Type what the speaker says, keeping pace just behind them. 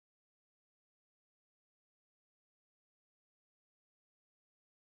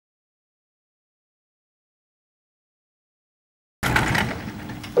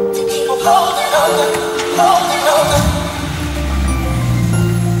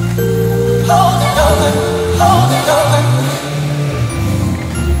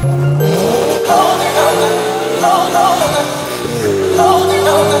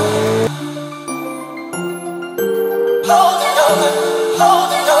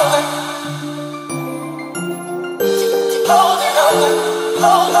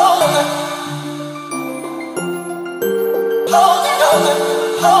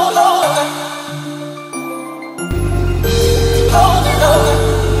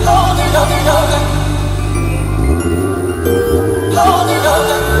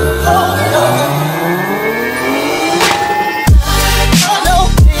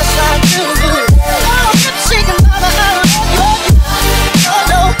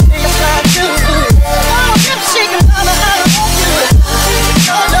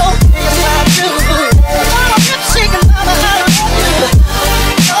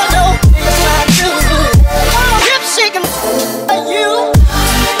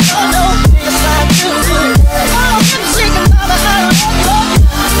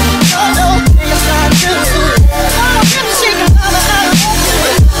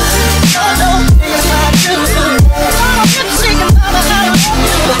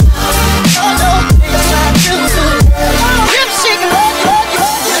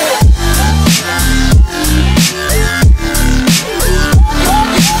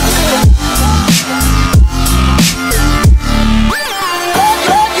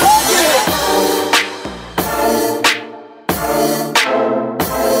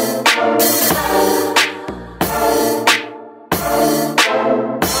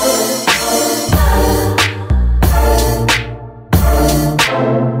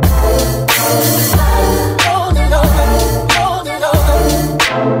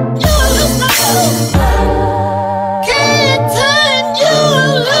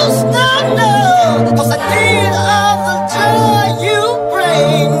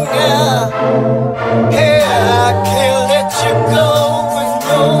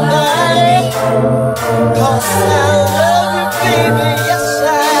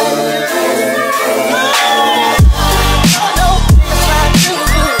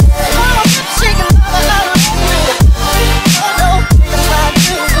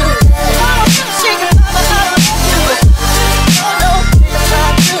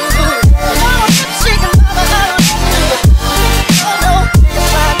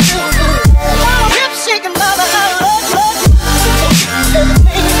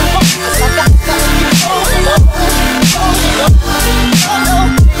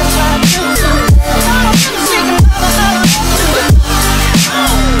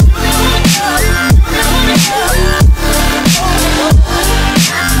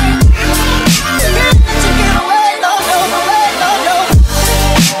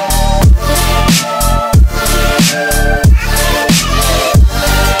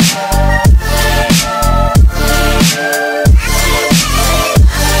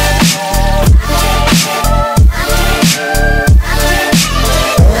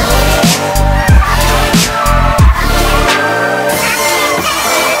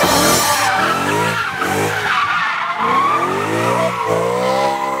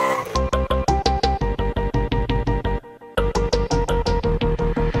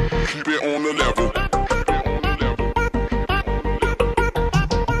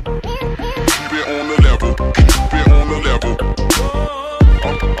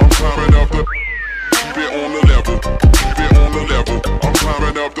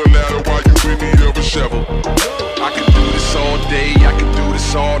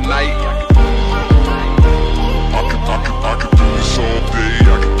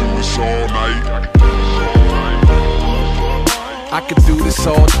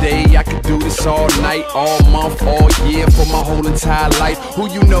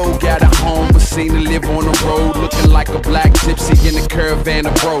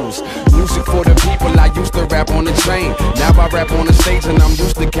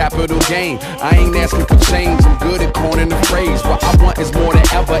I ain't asking for change, I'm good at coining the phrase. What I want is more than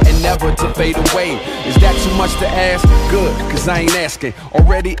ever and never to fade away. Is that too much to ask? Good, cause I ain't asking.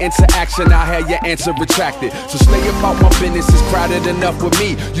 Already into action, I had your answer retracted. So stay about my business, it's crowded enough with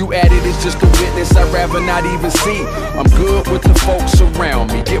me. You added it's just a witness, I'd rather not even see. I'm good with the folks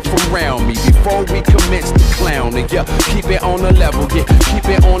around me, get from around me before we commence the clowning. Yeah, keep it on the level, yeah, keep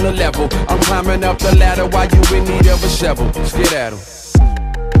it on the level. I'm climbing up the ladder while you in need of a shovel. Let's get at 'em.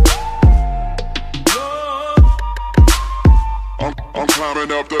 I'm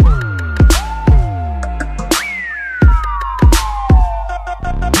climbing up the.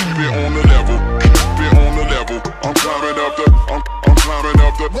 Keep it on the level. Keep it on the level. I'm climbing up the. I'm climbing. climbing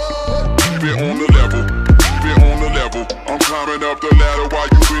up the. Keep it on the level. Keep it on the level. I'm climbing up the ladder while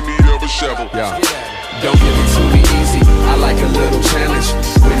you in need of a shovel. Yeah. Don't give it to me easy, I like a little challenge.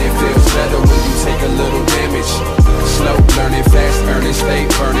 When it feels better when you take a little damage. Slow, learning fast, earning, stay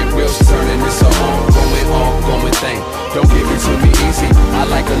burning. Wheels turning, it's a ongoing thing. Don't give it to me easy, I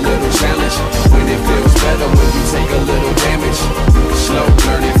like a little challenge. When it feels better when you take a little damage. Slow,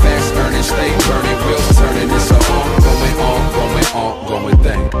 learning fast, earning, stay burning. Wheels turning, it's a ongoing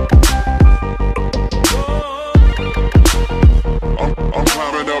thing. I'm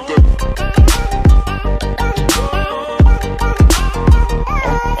climbing up the.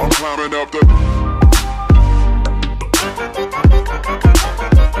 I'm climbing up the.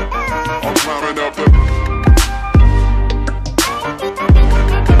 I'm climbing up the.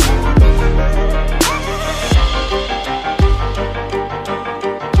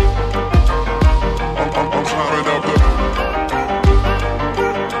 I'm climbing up the.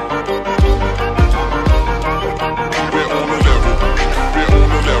 Keep it on the level. Keep it on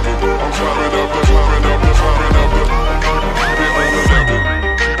the level. I'm climbing up the. Climbing up the. Climbing up the. Keep it on the level.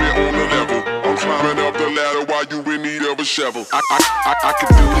 Keep it on the level. I'm climbing up the ladder while you in need of a shovel. I could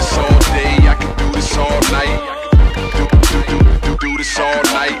do this all day, I could do this all night. Do this all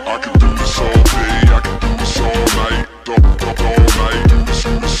night. I can do this all day, I can do this all night. All night, do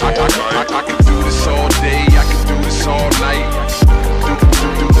this all night. I can do this all day, I can do this all night.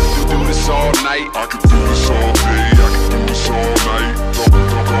 Do this all night. I can do this all day, I can do this all night.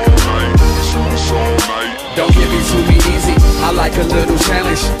 All night, do this all night. Don't give it to me easy, I like a little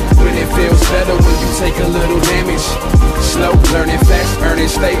challenge. When it feels better when you take a little damage. Slow, learning fast, earning,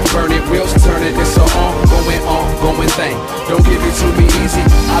 stay burning. Wheels turning, it's a ongoing thing. Don't give it to me easy,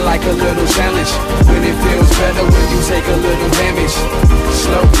 I